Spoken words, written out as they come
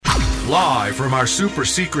Live from our super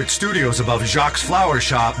secret studios above Jacques' Flower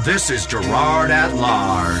Shop, this is Gerard at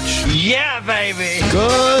Large. Yeah, baby!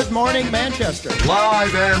 Good morning, Manchester.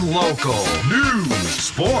 Live and local. News,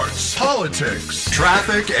 sports, politics,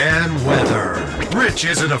 traffic, and weather. Rich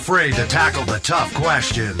isn't afraid to tackle the tough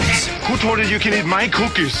questions. Who told you you can eat my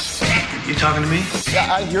cookies? You talking to me?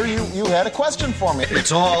 Yeah, I hear you had a question for me.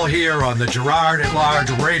 It's all here on the Gerard at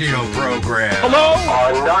Large radio program. Hello?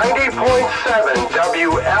 On 90.7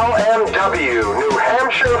 WLMW, New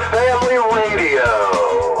Hampshire Family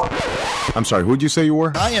Radio. I'm sorry, who'd you say you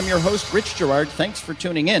were? I am your host, Rich Gerard. Thanks for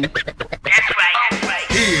tuning in. That's right.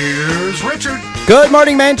 Here's Richard. Good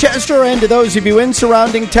morning, Manchester, and to those of you in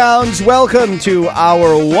surrounding towns, welcome to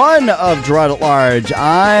hour one of Gerard at Large.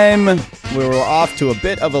 We were off to a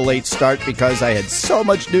bit of a late start because I had so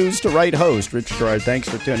much news to write host. Rich Gerard, thanks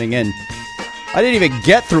for tuning in. I didn't even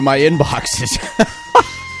get through my inboxes.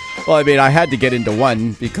 Well, I mean, I had to get into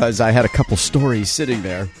one because I had a couple stories sitting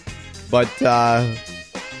there. But, I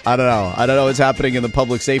don't know. I don't know what's happening in the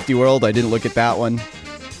public safety world. I didn't look at that one.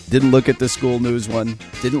 Didn't look at the school news one.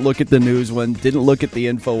 Didn't look at the news one. Didn't look at the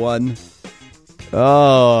info one.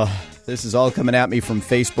 Oh, this is all coming at me from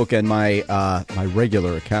Facebook and my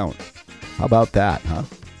regular account. How about that, huh?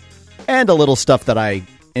 And a little stuff that I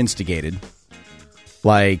instigated.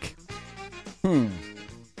 Like,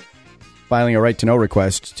 filing a right-to-know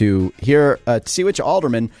request to see which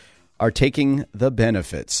aldermen are taking the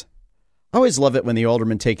benefits. I always love it when the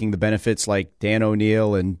aldermen taking the benefits, like Dan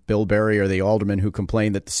O'Neill and Bill Berry, are the aldermen who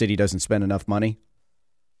complain that the city doesn't spend enough money.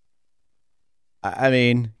 I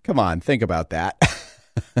mean, come on, think about that.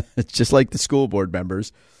 It's just like the school board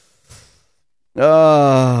members. There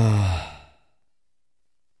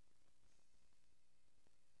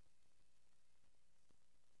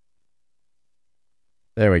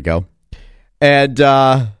we go. And,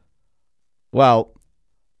 well,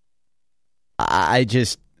 I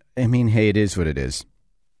mean, hey, it is what it is.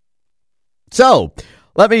 So,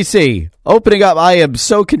 let me see. Opening up, I am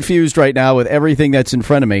so confused right now with everything that's in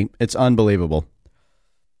front of me. It's unbelievable.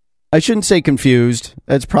 I shouldn't say confused.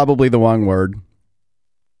 That's probably the wrong word.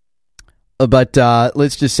 But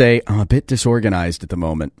let's just say I'm a bit disorganized at the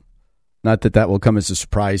moment. Not that will come as a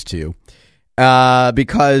surprise to you.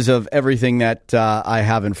 Because of everything that I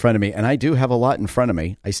have in front of me. And I do have a lot in front of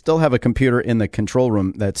me. I still have a computer in the control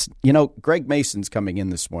room that's, Greg Mason's coming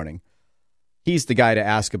in this morning. He's the guy to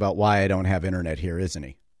ask about why I don't have internet here, isn't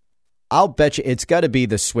he? I'll bet you it's got to be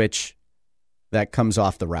the switch that comes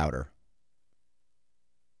off the router.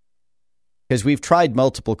 Because we've tried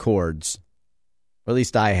multiple cords, or at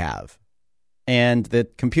least I have, and the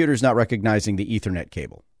computer's not recognizing the Ethernet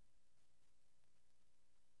cable.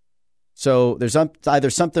 So there's either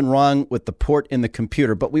something wrong with the port in the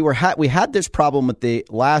computer, but we had this problem with the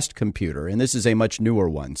last computer, and this is a much newer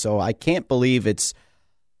one. So I can't believe it's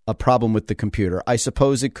a problem with the computer. I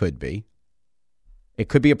suppose it could be. It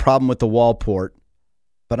could be a problem with the wall port,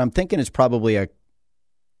 but I'm thinking it's probably a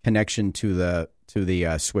connection to the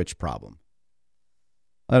switch problem.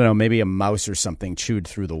 I don't know, maybe a mouse or something chewed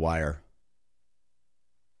through the wire.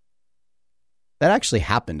 That actually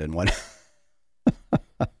happened in one.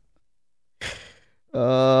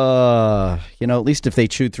 At least if they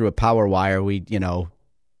chewed through a power wire, we'd know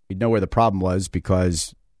where the problem was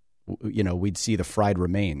because, we'd see the fried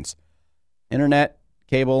remains. Internet,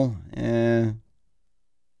 cable, maybe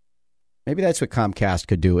that's what Comcast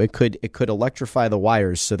could do. It could electrify the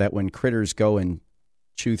wires so that when critters go and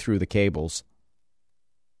chew through the cables,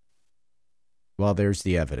 well, there's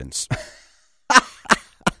the evidence.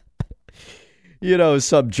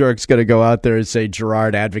 Some jerk's going to go out there and say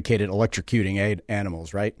Gerard advocated electrocuting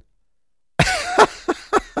animals, right?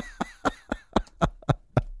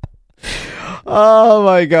 Oh,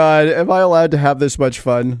 my God. Am I allowed to have this much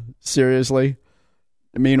fun? Seriously?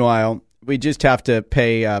 Meanwhile, we just have to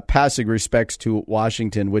pay passing respects to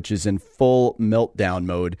Washington, which is in full meltdown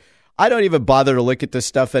mode. I don't even bother to look at this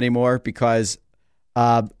stuff anymore because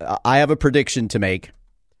I have a prediction to make.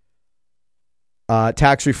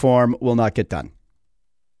 Tax reform will not get done.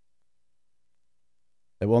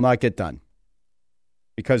 It will not get done.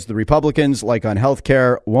 Because the Republicans, like on health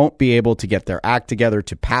care, won't be able to get their act together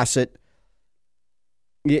to pass it.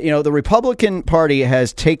 The Republican Party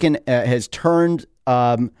has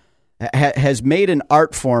made an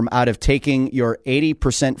art form out of taking your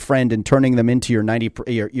 80% friend and turning them into your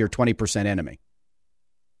 20% enemy.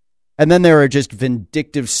 And then there are just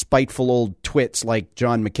vindictive, spiteful old twits like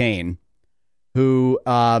John McCain who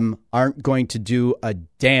aren't going to do a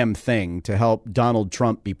damn thing to help Donald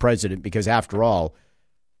Trump be president because, after all,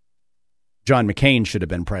 John McCain should have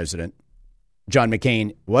been president. John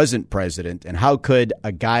McCain wasn't president, and how could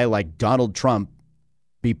a guy like Donald Trump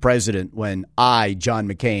be president when I, John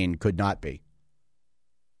McCain, could not be?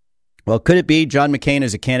 Well, could it be, John McCain,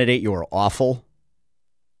 as a candidate, you were awful?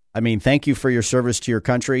 I mean, thank you for your service to your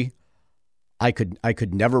country. I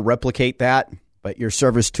could never replicate that, but your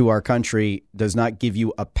service to our country does not give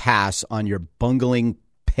you a pass on your bungling,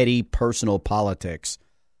 petty personal politics.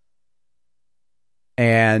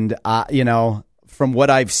 And, from what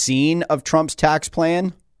I've seen of Trump's tax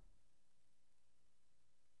plan,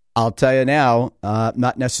 I'll tell you now,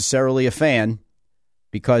 not necessarily a fan,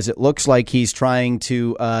 because it looks like he's trying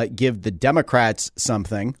to give the Democrats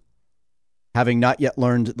something, having not yet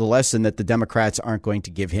learned the lesson that the Democrats aren't going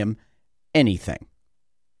to give him anything.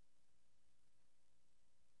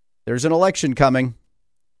 There's an election coming,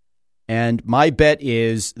 and my bet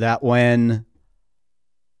is that when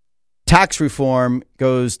tax reform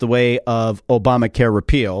goes the way of Obamacare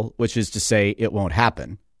repeal, which is to say it won't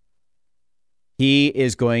happen, he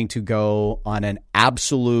is going to go on an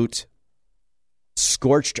absolute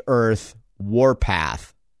scorched earth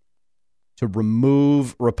warpath to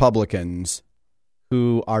remove Republicans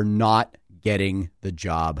who are not getting the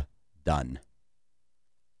job done.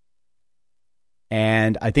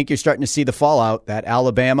 And I think you're starting to see the fallout. That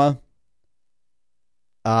Alabama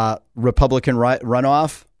Republican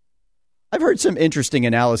runoff. I've heard some interesting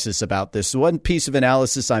analysis about this. One piece of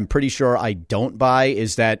analysis I'm pretty sure I don't buy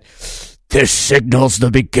is that this signals the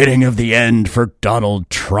beginning of the end for Donald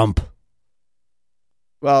Trump.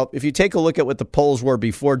 Well, if you take a look at what the polls were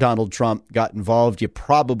before Donald Trump got involved, you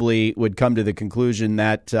probably would come to the conclusion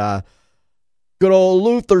that good old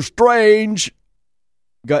Luther Strange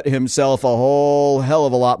got himself a whole hell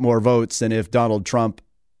of a lot more votes than if Donald Trump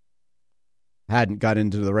hadn't got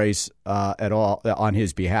into the race at all on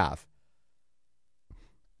his behalf.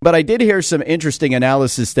 But I did hear some interesting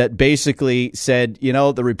analysis that basically said,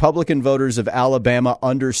 the Republican voters of Alabama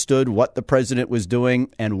understood what the president was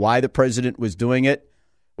doing and why the president was doing it,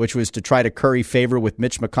 which was to try to curry favor with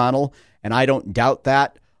Mitch McConnell. And I don't doubt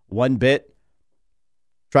that one bit.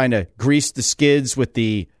 Trying to grease the skids with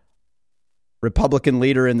the Republican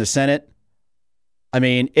leader in the Senate. I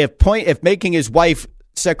mean, if making his wife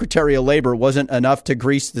Secretary of Labor wasn't enough to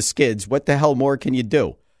grease the skids, what the hell more can you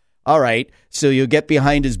do? All right, so you get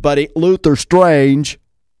behind his buddy Luther Strange.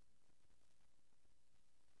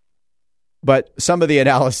 But some of the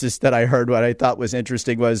analysis that I heard, what I thought was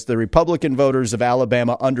interesting, was the Republican voters of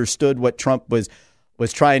Alabama understood what Trump was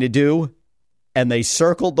trying to do, and they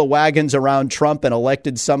circled the wagons around Trump and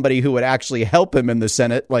elected somebody who would actually help him in the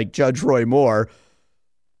Senate, like Judge Roy Moore,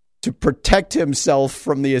 to protect himself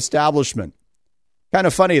from the establishment. Kind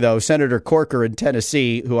of funny, though, Senator Corker in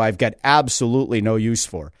Tennessee, who I've got absolutely no use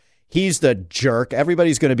for. He's the jerk.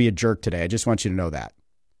 Everybody's going to be a jerk today. I just want you to know that.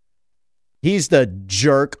 He's the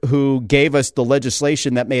jerk who gave us the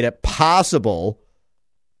legislation that made it possible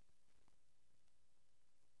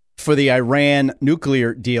for the Iran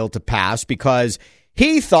nuclear deal to pass, because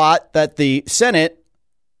he thought that the Senate,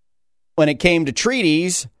 when it came to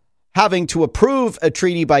treaties, having to approve a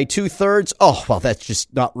treaty by 2/3, that's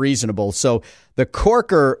just not reasonable. So the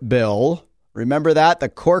Corker bill, remember that? The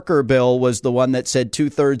Corker bill was the one that said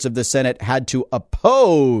 2/3 of the Senate had to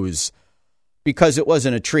oppose because it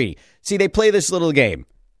wasn't a treaty. See, they play this little game.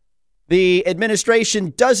 The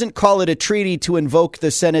administration doesn't call it a treaty to invoke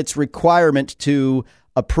the Senate's requirement to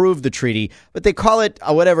approve the treaty, but they call it,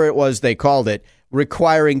 whatever it was they called it,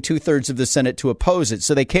 requiring 2/3 of the Senate to oppose it.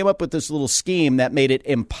 So they came up with this little scheme that made it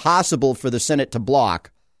impossible for the Senate to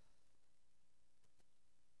block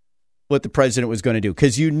what the president was going to do,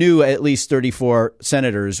 because you knew at least 34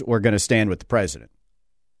 senators were going to stand with the president.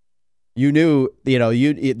 You knew,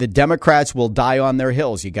 the Democrats will die on their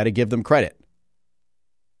hills. You got to give them credit.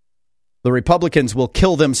 The Republicans will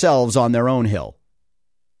kill themselves on their own hill.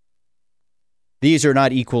 These are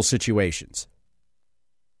not equal situations.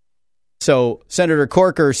 So Senator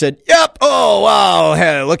Corker said, yep, oh, wow,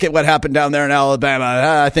 hey, look at what happened down there in Alabama.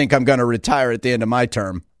 I think I'm going to retire at the end of my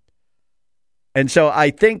term. And so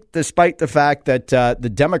I think, despite the fact that the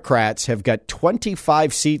Democrats have got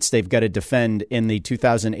 25 seats they've got to defend in the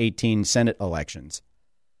 2018 Senate elections,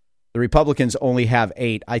 the Republicans only have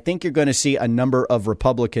 8. I think you're going to see a number of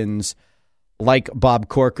Republicans like Bob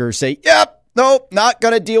Corker say, yep, nope, not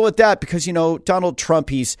going to deal with that, because, Donald Trump,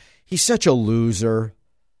 he's such a loser.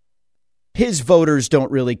 His voters don't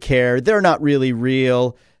really care. They're not really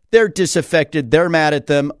real. They're disaffected. They're mad at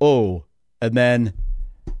them. Oh, and then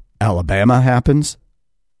Alabama happens.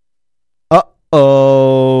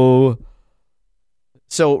 So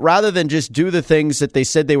So rather than just do the things that they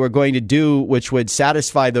said they were going to do, which would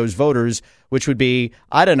satisfy those voters, which would be,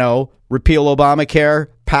 I don't know, repeal Obamacare,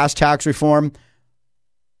 pass tax reform,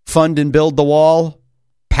 fund and build the wall,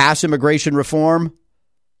 pass immigration reform.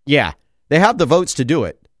 Yeah, they have the votes to do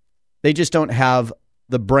it. They just don't have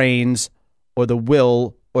the brains or the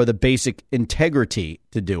will or the basic integrity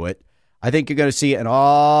to do it. I think you're going to see an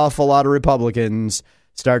awful lot of Republicans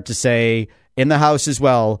start to say in the House as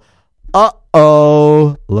well,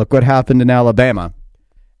 uh-oh, look what happened in Alabama.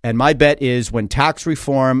 And my bet is when tax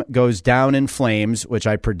reform goes down in flames, which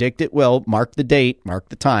I predict it will, mark the date, mark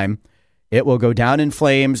the time, it will go down in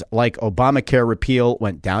flames like Obamacare repeal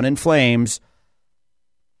went down in flames,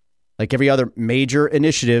 like every other major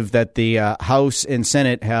initiative that the House and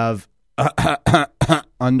Senate have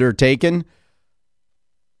undertaken.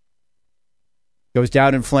 Goes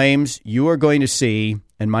down in flames. You are going to see,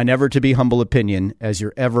 in my never to be humble opinion, as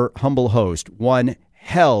your ever humble host, one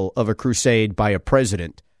hell of a crusade by a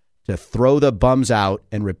president to throw the bums out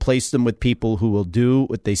and replace them with people who will do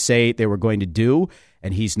what they say they were going to do.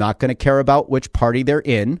 And he's not going to care about which party they're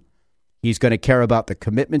in. He's going to care about the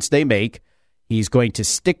commitments they make. He's going to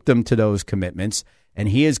stick them to those commitments. And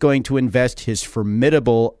he is going to invest his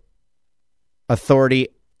formidable authority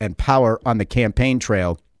and power on the campaign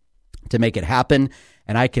trail to make it happen.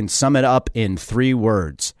 And I can sum it up in 3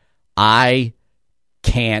 words. I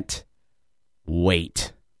can't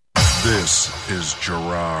wait. This is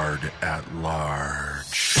Gerard at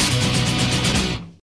Large.